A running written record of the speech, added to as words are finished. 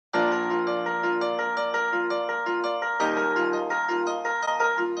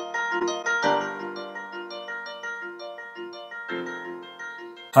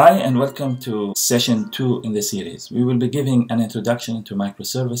Hi and welcome to session 2 in the series. We will be giving an introduction to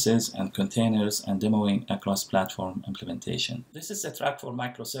microservices and containers and demoing a cross-platform implementation. This is a track for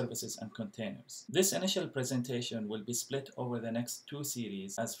microservices and containers. This initial presentation will be split over the next 2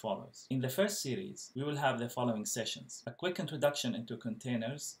 series as follows. In the first series, we will have the following sessions: a quick introduction into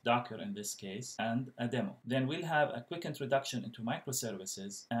containers, Docker in this case, and a demo. Then we'll have a quick introduction into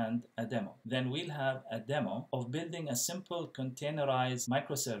microservices and a demo. Then we'll have a demo of building a simple containerized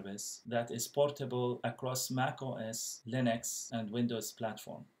microservice that is portable across Mac OS, Linux, and Windows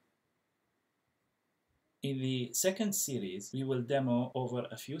platform. In the second series, we will demo over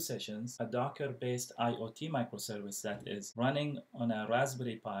a few sessions a Docker-based IoT microservice that is running on a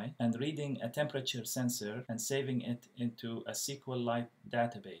Raspberry Pi and reading a temperature sensor and saving it into a SQLite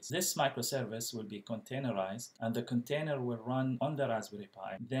database. This microservice will be containerized, and the container will run on the Raspberry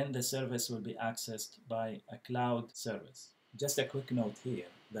Pi. Then the service will be accessed by a cloud service. Just a quick note here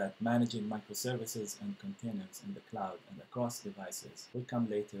that managing microservices and containers in the cloud and across devices will come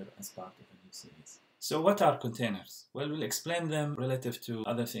later as part of a new series. So what are containers? Well, we'll explain them relative to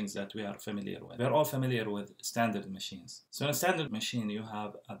other things that we are familiar with. We're all familiar with standard machines. So in a standard machine, you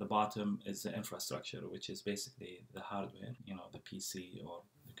have at the bottom is the infrastructure, which is basically the hardware, the PC or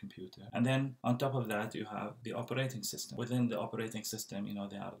the computer. And then on top of that, you have the operating system. Within the operating system,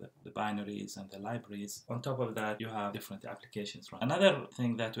 they are the binaries and the libraries. On top of that, you have different applications run. Another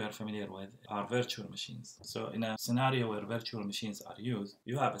thing that we are familiar with are virtual machines. So in a scenario where virtual machines are used,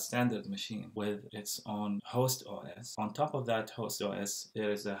 you have a standard machine with its own host OS. On top of that host OS,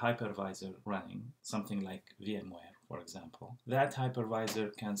 there is a hypervisor running, something like VMware, for example. That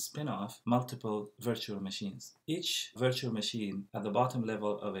hypervisor can spin off multiple virtual machines. Each virtual machine, at the bottom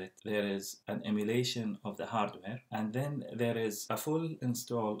level of it, there is an emulation of the hardware, and then there is a full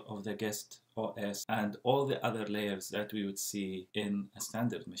install of the guest OS and all the other layers that we would see in a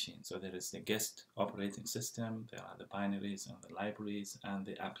standard machine. So there is the guest operating system, there are the binaries and the libraries and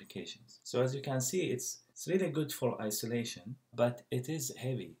the applications. So as you can see, it's really good for isolation, but it is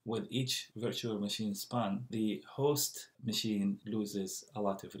heavy. With each virtual machine spun, the host machine loses a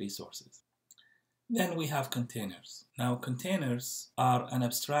lot of resources. Then we have containers. Now, containers are an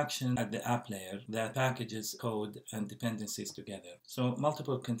abstraction at the app layer that packages code and dependencies together. So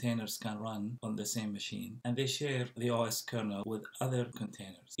multiple containers can run on the same machine, and they share the OS kernel with other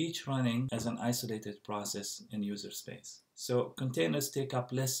containers, each running as an isolated process in user space. So containers take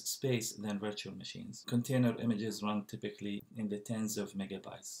up less space than virtual machines. Container images run typically in the tens of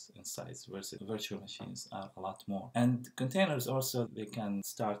megabytes in size, versus virtual machines are a lot more. And containers also, they can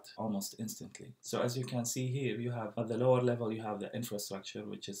start almost instantly. So as you can see here, you have at the lower level, you have the infrastructure,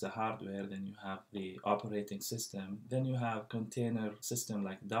 which is the hardware. Then you have the operating system. Then you have container system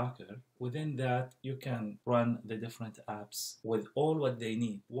like Docker. Within that, you can run the different apps with all what they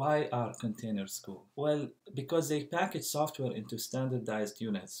need. Why are containers cool? Well, because they package software into standardized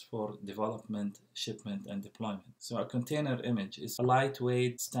units for development, shipment, and deployment. So a container image is a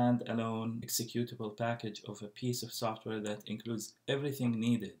lightweight, standalone, executable package of a piece of software that includes everything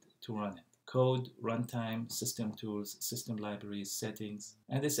needed to run it: code, runtime, system tools, system libraries, settings,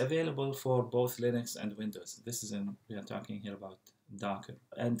 and it's available for both Linux and Windows. We are talking here about Docker.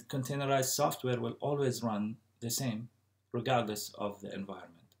 And containerized software will always run the same regardless of the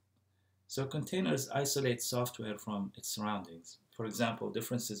environment. So containers isolate software from its surroundings. For example,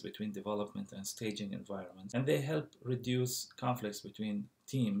 differences between development and staging environments, and they help reduce conflicts between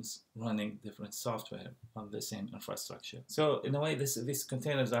teams running different software on the same infrastructure. So in a way, these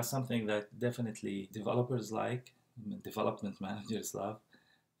containers are something that definitely developers like, development managers love,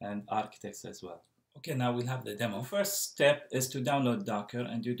 and architects as well. Okay, now we'll have the demo. The first step is to download Docker,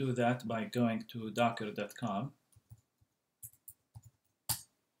 and you do that by going to docker.com.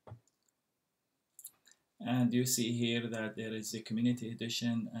 And you see here that there is the Community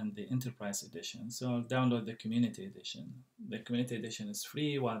Edition and the Enterprise Edition. So download the Community Edition. The Community Edition is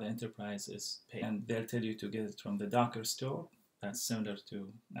free, while the Enterprise is paid. And they'll tell you to get it from the Docker store. That's similar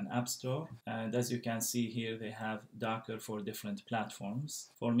to an app store. And as you can see here, they have Docker for different platforms.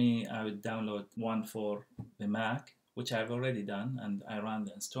 For me, I would download one for the Mac, which I've already done, and I run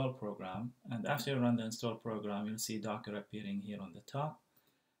the install program. And after you run the install program, you'll see Docker appearing here on the top.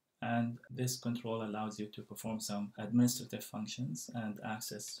 and this control allows you to perform some administrative functions and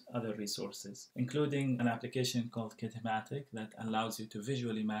access other resources, including an application called Kitematic that allows you to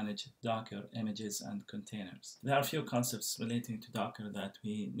visually manage Docker images and containers. There are a few concepts relating to Docker that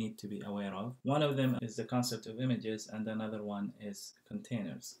we need to be aware of. One of them is the concept of images, and another one is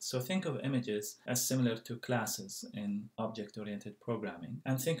containers. So think of images as similar to classes in object-oriented programming,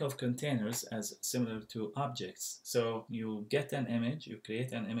 and think of containers as similar to objects. So you get an image, you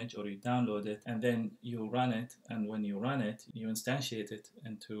create an image, or you download it, and then you run it, and when you run it, you instantiate it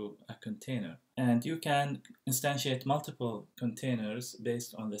into a container. And you can instantiate multiple containers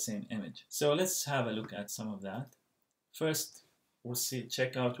based on the same image. So let's have a look at some of that. First, we'll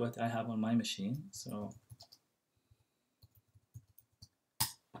check out what I have on my machine. So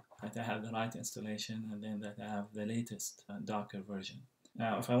that I have the right installation, and then that I have the latest Docker version.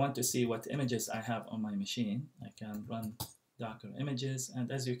 Now, if I want to see what images I have on my machine, I can run Docker images,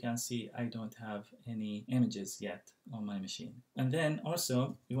 and as you can see, I don't have any images yet on my machine. And then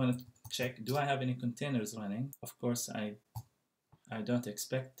also, you want to check, do I have any containers running? Of course, I don't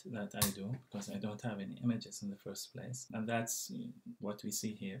expect that I do, because I don't have any images in the first place, and that's what we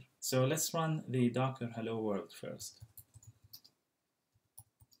see here. So let's run the Docker hello world first.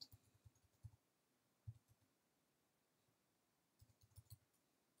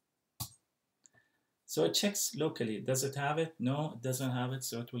 So it checks locally. Does it have it? No, it doesn't have it.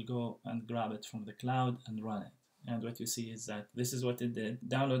 So it will go and grab it from the cloud and run it. And what you see is that this is what it did.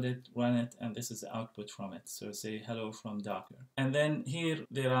 Download it, run it, and this is the output from it. So say hello from Docker. And then here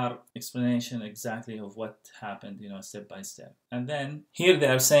there are explanation exactly of what happened, step by step. And then here they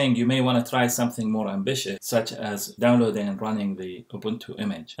are saying you may want to try something more ambitious, such as downloading and running the Ubuntu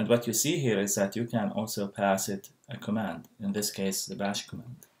image. And what you see here is that you can also pass it a command, in this case the bash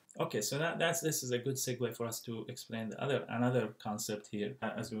command. Okay, so this is a good segue for us to explain another concept here.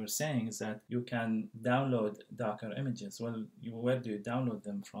 As we were saying, is that you can download Docker images. Well, where do you download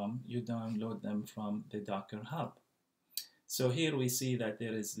them from? You download them from the Docker Hub. So here we see that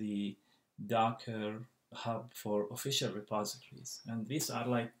there is the Docker Hub for official repositories, and these are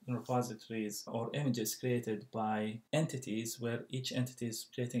like repositories or images created by entities, where each entity is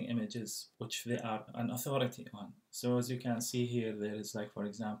creating images which they are an authority on. So as you can see here, there is, like, for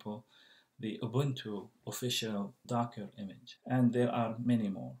example, the Ubuntu official Docker image, and there are many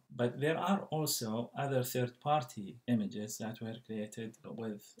more. But there are also other third-party images that were created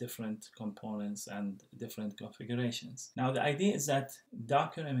with different components and different configurations. Now the idea is that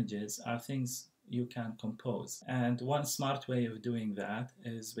Docker images are things you can compose, and one smart way of doing that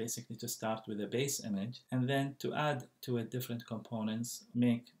is basically to start with a base image, and then to add to it different components,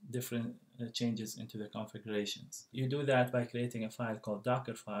 make different changes into the configurations. You do that by creating a file called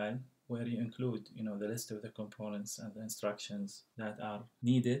Docker file, where you include the list of the components and the instructions that are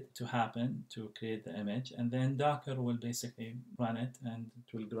needed to happen to create the image, and then Docker will basically run it, and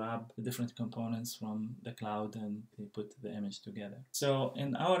it will grab the different components from the cloud and they put the image together. So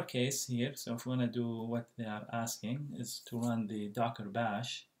in our case here, so if we want to do what they are asking, is to run the Docker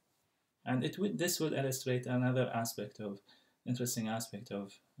bash, and this will illustrate another interesting aspect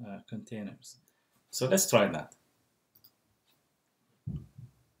of containers. So let's try that.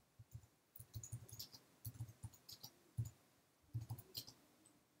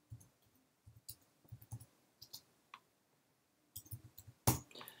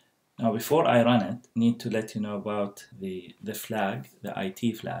 Now, before I run it, I need to let you know about the flag, the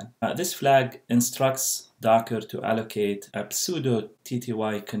IT flag. This flag instructs Docker to allocate a pseudo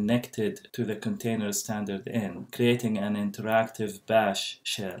TTY connected to the container standard in, creating an interactive bash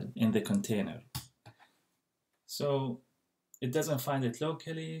shell in the container. So it doesn't find it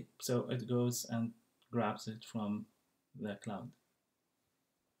locally, so it goes and grabs it from the cloud.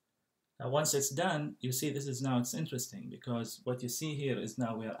 Now, once it's done, you see it's interesting, because what you see here is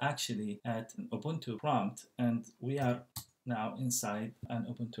now we are actually at an Ubuntu prompt, and we are now inside an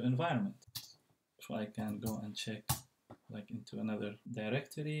Ubuntu environment. So I can go and check into another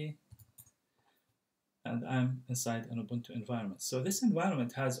directory, and I'm inside an Ubuntu environment. So this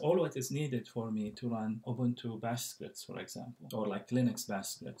environment has all what is needed for me to run Ubuntu bash scripts, for example, or like Linux bash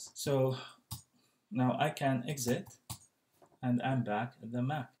scripts. So now I can exit, and I'm back at the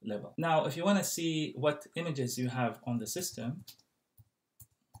Mac level. Now, if you want to see what images you have on the system,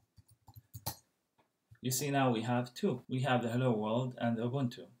 you see now we have two. We have the Hello World and the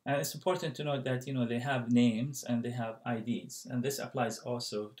Ubuntu. And it's important to note that they have names and they have IDs. And this applies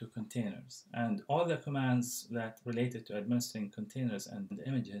also to containers. And all the commands that related to administering containers and the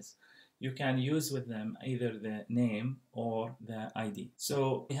images, you can use with them either the name or the ID.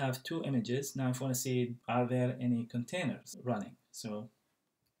 So we have two images. Now if you want to see, are there any containers running? So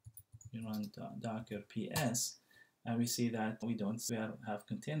We run docker ps, and we see that we don't have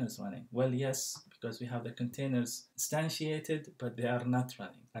containers running. Well, yes, because we have the containers instantiated, but they are not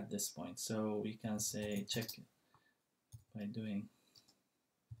running at this point. So we can say check by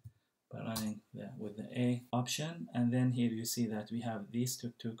running with the A option, and then here you see that we have these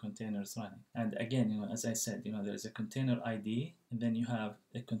two containers running. And again, as I said, there is a container ID, and then you have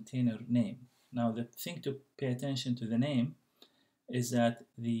a container name. Now the thing to pay attention to the name is that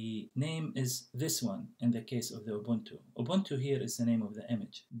the name is this one in the case of the Ubuntu. Ubuntu here is the name of the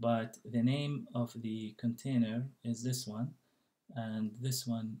image, but the name of the container is this one, and this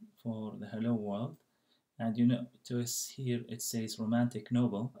one for the hello world. And here it says Romantic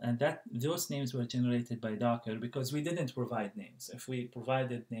Noble, and those names were generated by Docker because we didn't provide names. If we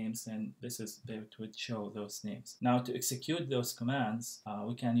provided names, then it would show those names. Now to execute those commands,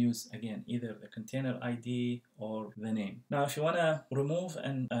 we can use again either the container ID or the name. Now if you want to remove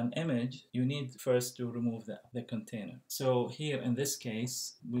an image, you need first to remove the container. So here in this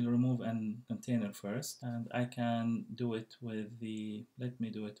case, we'll remove an container first, and I can do it with let me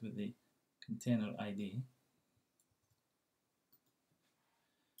do it with the container ID.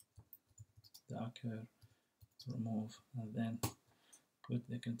 Docker remove, and then put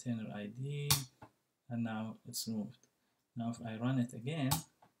the container ID, and now it's removed. Now if I run it again,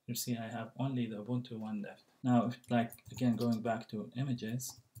 you see I have only the Ubuntu one left. Now again going back to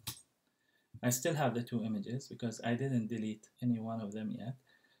images, I still have the two images because I didn't delete any one of them yet.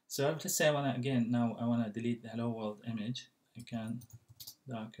 So let's say I want to delete the hello world image. I can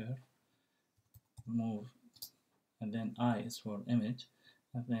docker remove, and then I is for image,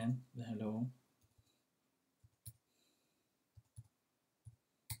 and then the hello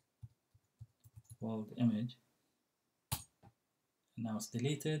world image. And now it's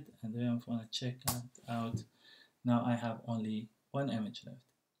deleted, and then if I want to check out, now I have only one image left.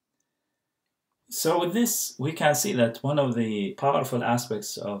 So with this, we can see that one of the powerful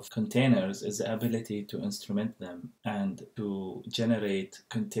aspects of containers is the ability to instrument them and to generate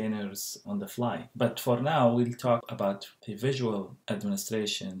containers on the fly. But for now, we'll talk about the visual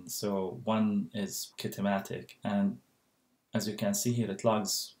administration. So one is Kitematic, and as you can see here, it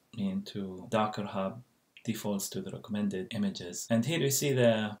logs into Docker Hub, defaults to the recommended images. And here you see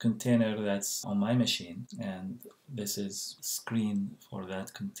the container that's on my machine, and this is screen for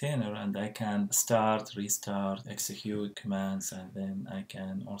that container, and I can start, restart, execute commands, and then I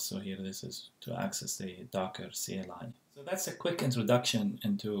can also here, this is to access the Docker CLI. So that's a quick introduction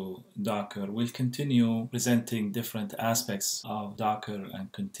into Docker. We'll continue presenting different aspects of Docker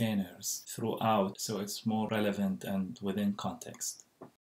and containers throughout, so it's more relevant and within context.